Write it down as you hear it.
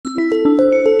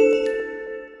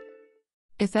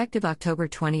Effective October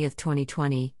 20,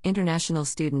 2020, international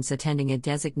students attending a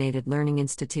designated learning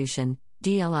institution,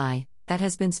 DLI, that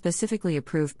has been specifically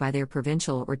approved by their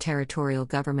provincial or territorial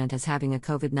government as having a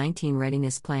COVID-19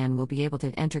 readiness plan will be able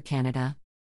to enter Canada.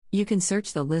 You can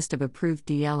search the list of approved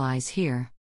DLIs here.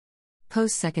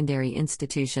 Post-secondary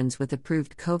institutions with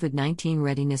approved COVID-19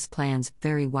 readiness plans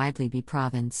vary widely by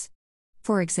province.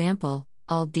 For example,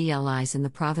 all DLIs in the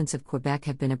province of Quebec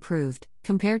have been approved,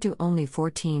 compared to only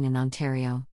 14 in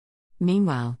Ontario.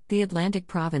 Meanwhile, the Atlantic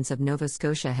province of Nova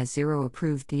Scotia has 0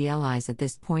 approved DLIs at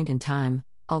this point in time,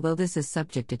 although this is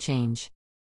subject to change.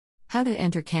 How to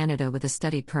enter Canada with a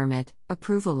study permit,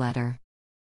 approval letter.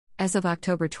 As of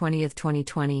October 20,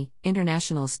 2020,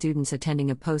 international students attending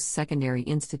a post-secondary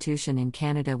institution in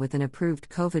Canada with an approved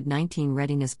COVID-19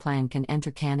 readiness plan can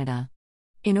enter Canada.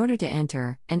 In order to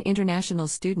enter, an international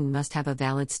student must have a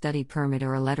valid study permit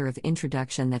or a letter of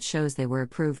introduction that shows they were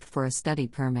approved for a study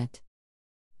permit.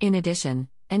 In addition,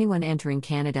 anyone entering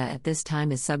Canada at this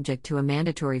time is subject to a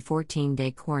mandatory 14-day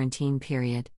quarantine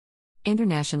period.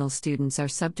 International students are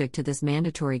subject to this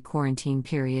mandatory quarantine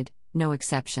period, no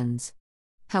exceptions.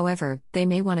 However, they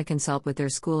may want to consult with their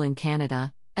school in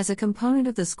Canada, as a component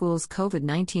of the school's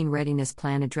COVID-19 readiness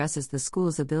plan addresses the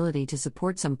school's ability to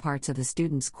support some parts of the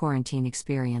student's quarantine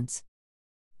experience.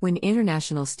 When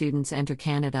international students enter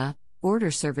Canada,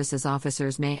 border services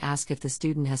officers may ask if the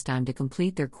student has time to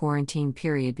complete their quarantine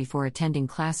period before attending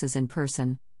classes in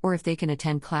person, or if they can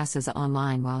attend classes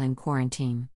online while in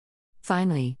quarantine.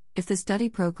 Finally, if the study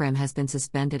program has been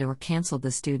suspended or cancelled,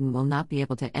 the student will not be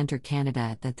able to enter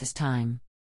Canada at this time.